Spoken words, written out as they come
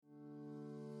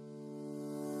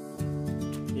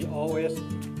always,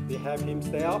 we have him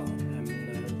stay up and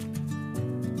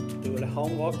do the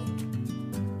homework.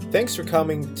 Thanks for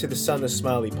coming to the Son of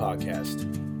Smiley podcast.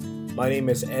 My name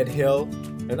is Ed Hill,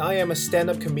 and I am a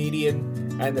stand-up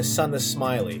comedian and the son of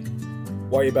Smiley.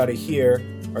 What you're about to hear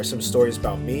are some stories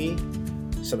about me,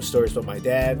 some stories about my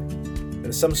dad,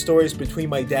 and some stories between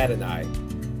my dad and I.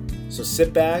 So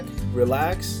sit back,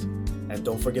 relax, and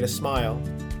don't forget to smile.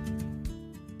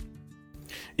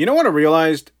 You know what I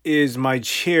realized is my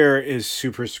chair is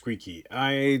super squeaky.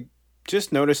 I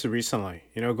just noticed it recently,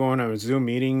 going on Zoom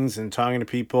meetings and talking to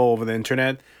people over the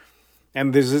internet.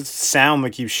 And there's this sound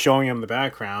that keeps showing up in the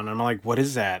background. I'm like, what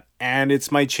is that? And it's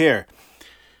my chair.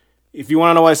 If you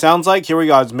want to know what it sounds like, here we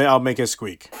go. I'll make it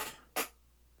squeak.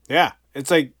 Yeah, it's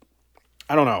like,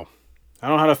 I don't know. I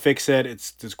don't know how to fix it.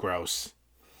 It's just gross.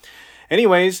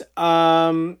 Anyways,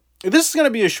 this is going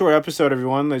to be a short episode,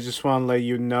 everyone. I just want to let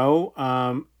you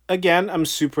know. Again, I'm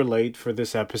super late for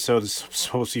this episode. It's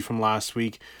supposed to be from last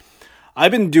week.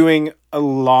 I've been doing a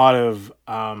lot of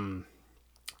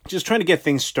just trying to get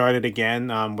things started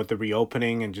again with the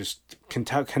reopening and just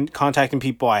contacting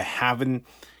people I haven't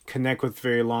connect with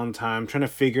very long time. Trying to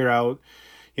figure out,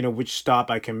 which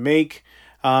stop I can make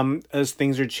as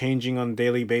things are changing on a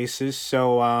daily basis.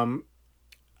 So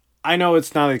I know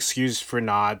it's not an excuse for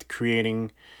not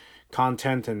creating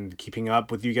content and keeping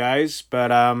up with you guys,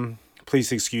 but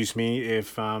please excuse me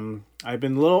if I've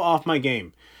been a little off my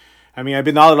game. I mean, I've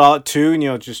been out a lot too,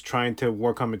 just trying to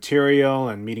work on material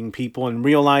and meeting people in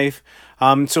real life.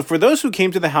 So for those who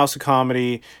came to the House of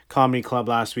Comedy Club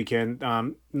last weekend,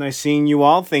 nice seeing you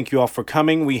all. Thank you all for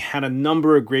coming. We had a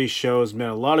number of great shows, met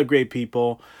a lot of great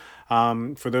people.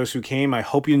 For those who came, I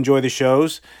hope you enjoy the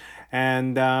shows.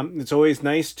 And it's always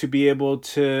nice to be able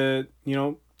to,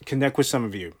 connect with some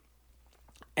of you.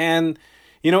 And,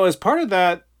 as part of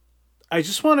that, I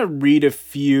just want to read a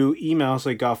few emails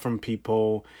I got from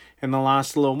people in the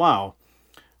last little while.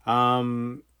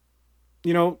 I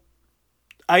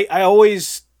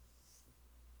always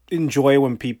enjoy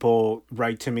when people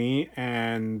write to me,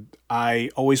 and I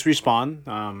always respond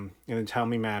in a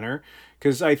timely manner.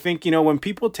 Because I think, when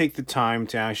people take the time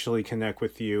to actually connect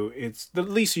with you, it's the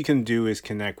least you can do is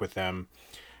connect with them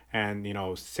and,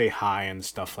 say hi and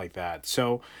stuff like that.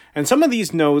 So, and some of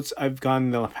these notes I've gotten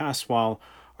in the past while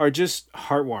are just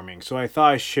heartwarming. So I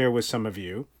thought I'd share with some of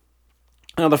you.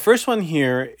 Now, the first one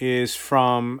here is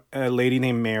from a lady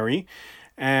named Mary.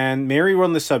 And Mary wrote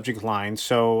on the subject line.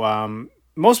 So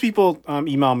most people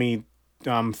email me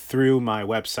through my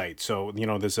website. So,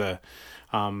 there's a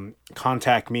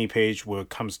contact me page where it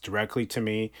comes directly to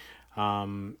me.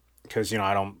 Because,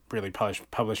 I don't really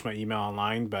publish my email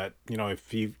online. But,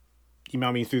 if you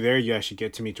email me through there, you actually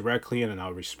get to me directly. And then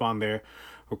I'll respond there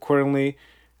accordingly.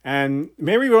 And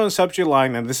Mary wrote on the subject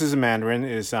line, and this is in Mandarin,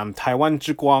 is Taiwan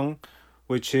Zhi Guang,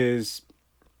 which is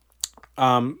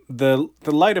the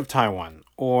light of Taiwan,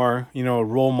 or, a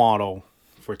role model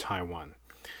for Taiwan.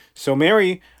 So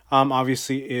Mary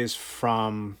obviously is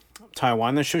from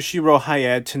Taiwan. And so she wrote, "Hi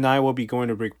Ed, tonight we'll be going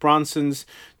to Rick Bronson's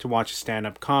to watch a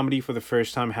stand-up comedy for the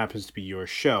first time. Happens to be your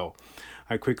show.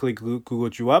 I quickly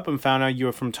Googled you up and found out you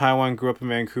were from Taiwan, grew up in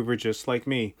Vancouver just like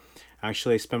me.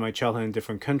 Actually, I spent my childhood in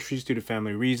different countries due to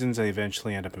family reasons. I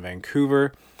eventually ended up in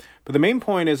Vancouver. But the main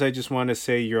point is I just want to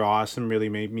say you're awesome. Really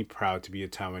made me proud to be a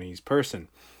Taiwanese person.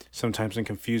 Sometimes I'm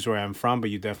confused where I'm from, but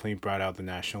you definitely brought out the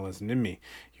nationalism in me.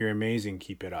 You're amazing.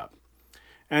 Keep it up."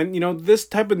 And, this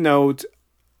type of note,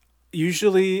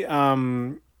 usually I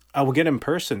will get in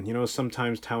person.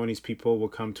 Sometimes Taiwanese people will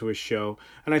come to a show.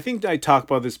 And I think I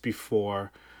talked about this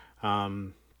before,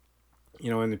 in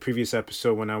the previous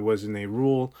episode when I was in a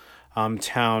rural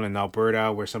town in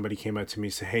Alberta, where somebody came up to me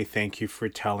and said, "Hey, thank you for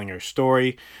telling your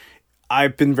story.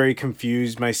 I've been very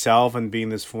confused myself and being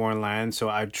this foreign land, so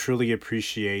I truly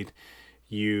appreciate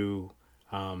you,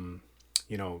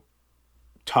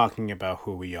 talking about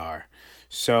who we are."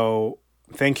 So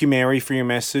thank you, Mary, for your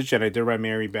message, and I did write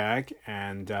Mary back,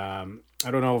 and I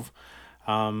don't know if,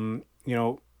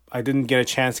 I didn't get a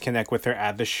chance to connect with her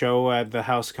at the show at the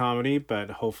House Comedy, but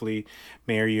hopefully,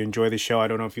 Mary, you enjoy the show. I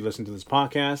don't know if you listen to this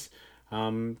podcast,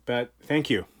 but thank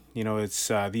you.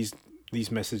 It's these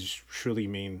messages truly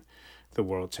mean the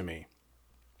world to me.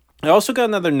 I also got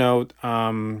another note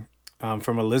from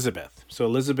Elizabeth. So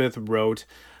Elizabeth wrote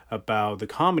about the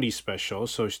comedy special.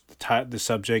 So the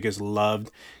subject is Loved,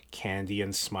 Candy,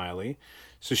 and Smiley.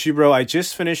 So she wrote, "I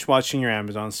just finished watching your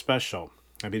Amazon special.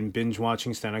 I've been binge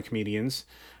watching stand-up comedians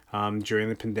during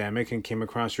the pandemic and came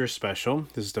across your special.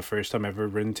 This is the first time I've ever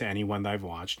written to anyone that I've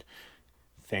watched.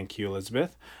 Thank you,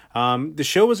 Elizabeth. The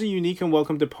show was a unique and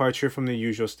welcome departure from the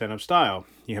usual stand up style.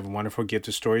 You have a wonderful gift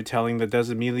of storytelling that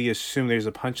doesn't immediately assume there's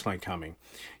a punchline coming.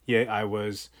 Yet I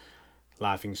was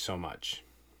laughing so much.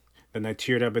 Then I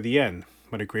teared up at the end.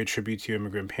 What a great tribute to your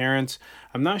immigrant parents.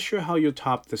 I'm not sure how you'll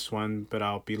top this one, but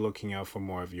I'll be looking out for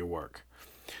more of your work.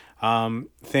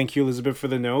 Thank you, Elizabeth, for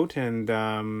the note. And,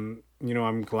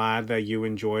 I'm glad that you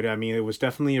enjoyed it. I mean, it was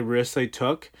definitely a risk I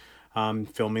took,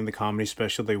 filming the comedy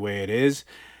special the way it is.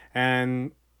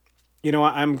 And,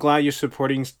 I'm glad you're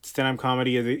supporting stand-up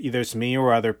comedy. Either it's me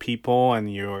or other people,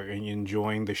 and you're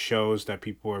enjoying the shows that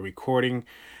people are recording.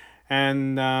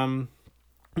 And, and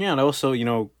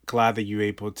also, glad that you're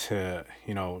able to,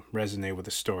 resonate with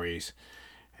the stories.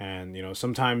 And,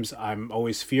 sometimes I'm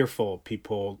always fearful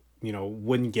people,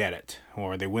 wouldn't get it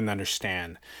or they wouldn't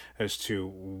understand as to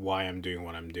why I'm doing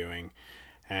what I'm doing.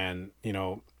 And,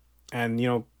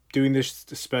 doing this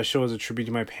special as a tribute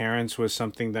to my parents was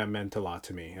something that meant a lot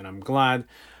to me. And I'm glad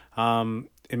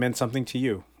it meant something to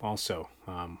you also.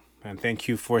 And thank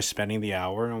you for spending the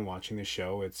hour and watching the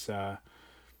show. It's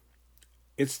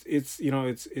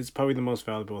probably the most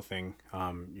valuable thing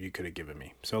you could have given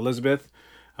me. So Elizabeth,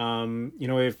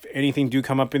 if anything do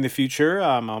come up in the future,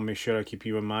 I'll make sure to keep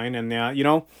you in mind. And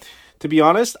to be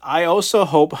honest, I also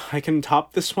hope I can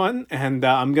top this one, and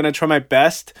I'm gonna try my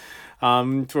best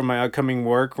for my upcoming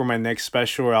work or my next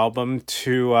special or album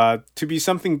to be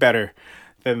something better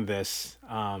than this.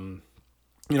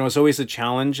 It's always a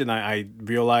challenge, and I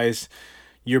realize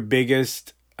your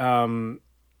biggest your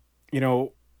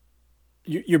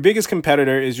biggest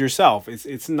competitor is yourself.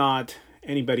 It's not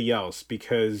anybody else,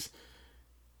 because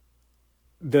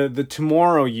the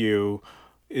tomorrow you,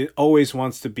 it always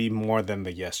wants to be more than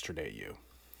the yesterday you.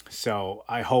 So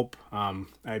I hope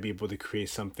I'd be able to create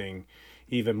something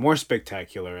even more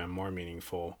spectacular and more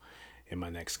meaningful in my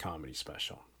next comedy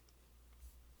special.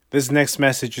 This next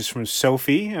message is from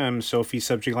Sophie. Sophie's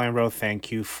subject line wrote, "Thank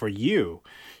you for you."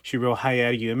 She wrote, "Hi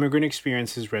Eddie, your immigrant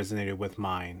experiences resonated with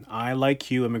mine. I, like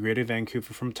you, immigrated to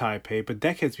Vancouver from Taipei, but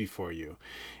decades before you.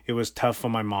 It was tough for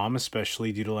my mom,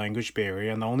 especially due to language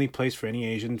barrier, and the only place for any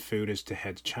Asian food is to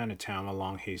head to Chinatown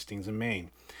along Hastings and Maine.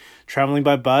 Traveling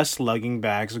by bus, lugging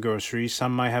bags of groceries,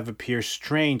 some might have appeared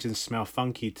strange and smell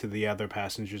funky to the other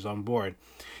passengers on board.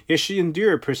 Yet she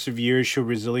endured, persevered, showed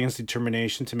resilience,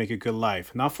 determination to make a good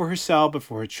life, not for herself, but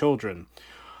for her children.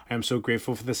 I am so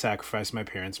grateful for the sacrifice my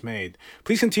parents made.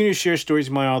 Please continue to share stories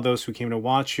among all those who came to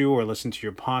watch you or listen to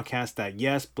your podcast that,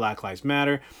 yes, Black Lives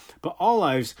Matter, but all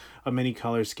lives of many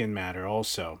colors, skin matter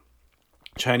also.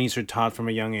 Chinese are taught from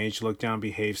a young age, look down,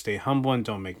 behave, stay humble, and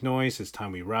don't make noise. It's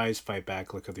time we rise, fight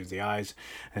back, look others in the eyes,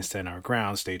 and stand our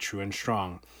ground, stay true and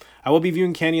strong. I will be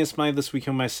viewing Candy and Smiley this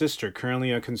weekend with my sister.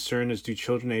 Currently, our concern is, do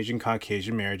children Asian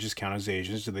Caucasian marriages count as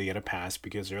Asians? Do they get a pass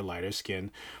because they're lighter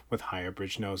skin with higher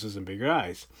bridge noses and bigger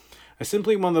eyes? I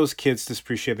simply want those kids to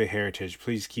appreciate their heritage.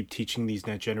 Please keep teaching these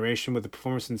next generation with the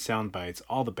performance and sound bites.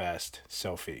 All the best,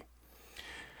 Sophie."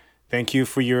 Thank you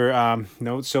for your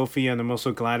note, Sophie, and I'm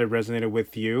also glad it resonated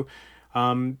with you.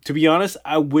 To be honest,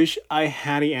 I wish I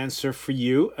had the answer for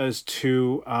you as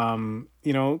to,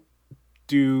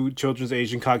 do children's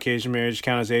Asian Caucasian marriage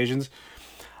count as Asians?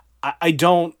 I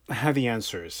don't have the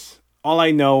answers. All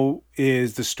I know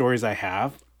is the stories I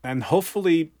have, and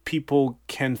hopefully people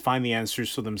can find the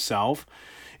answers for themselves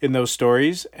in those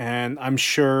stories. And I'm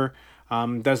sure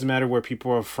doesn't matter where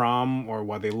people are from or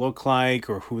what they look like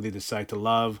or who they decide to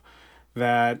love,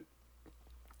 that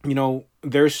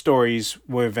their stories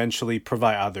will eventually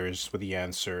provide others with the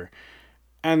answer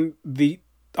and the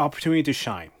opportunity to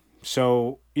shine.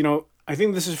 So I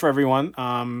think this is for everyone.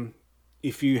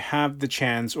 If you have the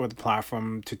chance or the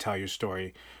platform to tell your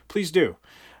story, please do.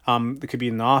 It could be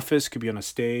in the office, it could be on a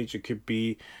stage, it could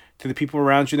be to the people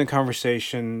around you in the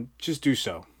conversation. Just do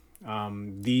so.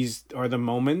 These are the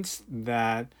moments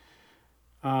that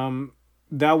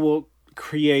will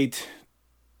create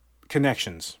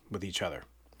connections with each other.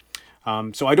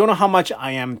 So I don't know how much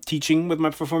I am teaching with my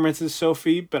performances,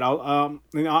 Sophie, but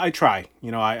I try.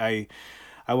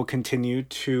 I will continue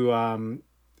to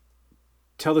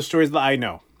tell the stories that I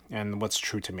know and what's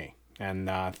true to me. And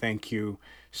thank you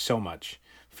so much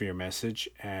for your message.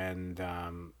 And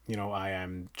I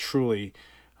am truly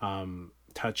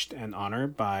touched and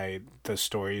honored by the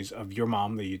stories of your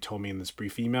mom that you told me in this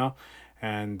brief email,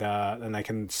 and I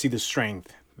can see the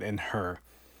strength in her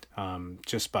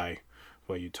just by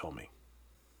what you told me.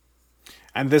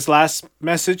 And this last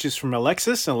message is from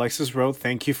Alexis. Alexis wrote,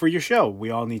 "Thank you for your show.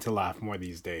 We all need to laugh more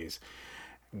these days."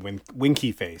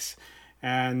 Winky face.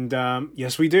 And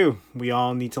yes, we do. We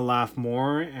all need to laugh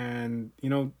more. And,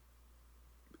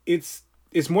 it's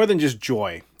it's more than just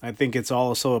joy. I think it's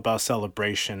also about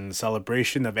celebration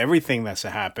of everything that's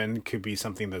happened. Could be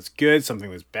something that's good, something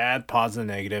that's bad, positive,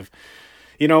 negative.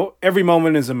 Every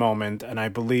moment is a moment, and I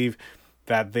believe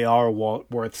that they are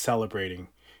worth celebrating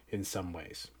in some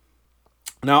ways.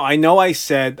 Now, I know I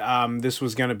said this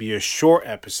was going to be a short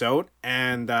episode,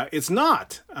 and it's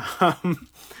not.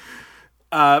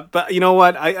 But you know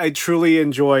what? I truly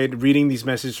enjoyed reading these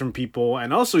messages from people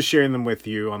and also sharing them with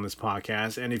you on this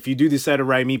podcast. And if you do decide to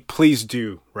write me, please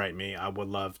do write me. I would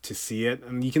love to see it.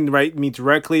 And you can write me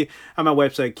directly at my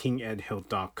website,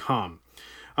 kingedhill.com.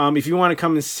 If you want to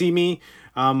come and see me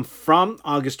from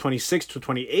August 26th to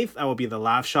 28th, I will be at the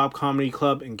Laugh Shop Comedy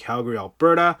Club in Calgary,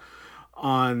 Alberta.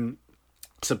 On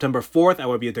September 4th, I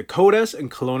will be at Dakotas in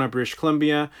Kelowna, British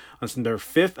Columbia. On September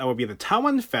 5th, I will be at the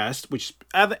Taiwan Fest, which is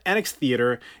at the Annex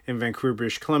Theatre in Vancouver,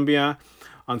 British Columbia.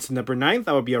 On September 9th,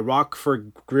 I will be at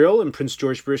Rockford Grill in Prince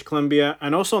George, British Columbia.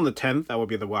 And also on the 10th, I will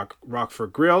be at the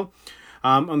Rockford Grill.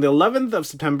 On the 11th of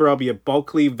September, I'll be at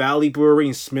Bulkley Valley Brewery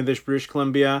in Smithers, British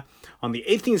Columbia. On the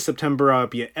 18th of September, I'll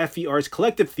be at FE Arts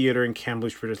Collective Theatre in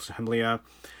Kamloops, British Columbia.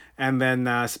 And then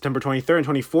September 23rd and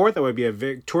 24th, I will be at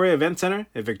Victoria Event Center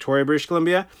in Victoria, British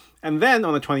Columbia. And then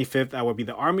on the 25th, I will be at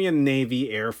the Army and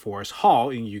Navy Air Force Hall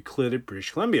in Euclid,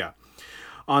 British Columbia.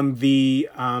 On the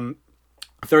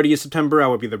 30th of September, I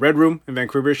will be at the Red Room in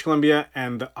Vancouver, British Columbia.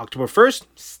 And October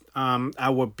 1st, I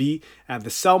will be at the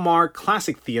Selmar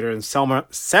Classic Theatre in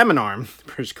Salmonarm,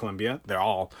 British Columbia. They're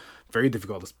all very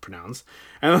difficult to pronounce.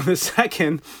 And on the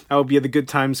 2nd, I will be at the Good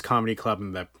Times Comedy Club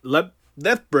in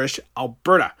Lethbridge,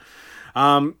 Alberta.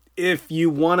 If you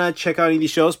want to check out any of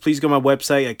these shows, please go to my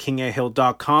website at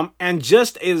kingedhill.com. And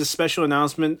just as a special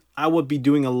announcement, I will be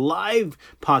doing a live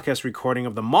podcast recording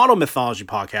of the Model Mythology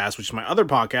podcast, which is my other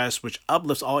podcast, which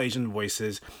uplifts all Asian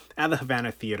voices, at the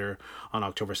Havana Theater on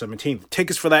October 17th.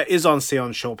 Tickets for that is on sale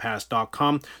on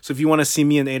showpass.com. So if you want to see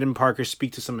me and Aiden Parker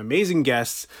speak to some amazing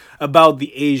guests about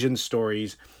the Asian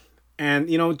stories and,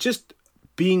 just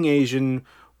being Asian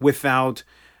without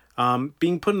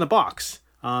being put in a box,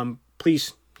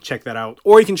 please check that out.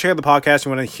 Or you can check out the podcast. You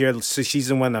want to hear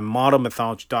season 1 at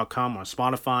modelmythology.com or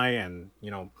Spotify and,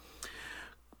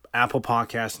 Apple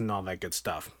Podcasts and all that good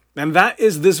stuff. And that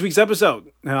is this week's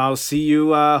episode. And I'll see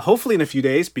you hopefully in a few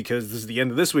days, because this is the end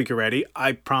of this week already.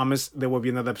 I promise there will be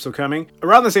another episode coming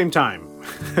around the same time.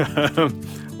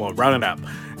 Well, round it up.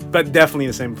 But definitely in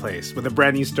the same place with a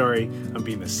brand new story of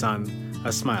being the son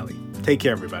of Smiley. Take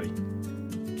care, everybody.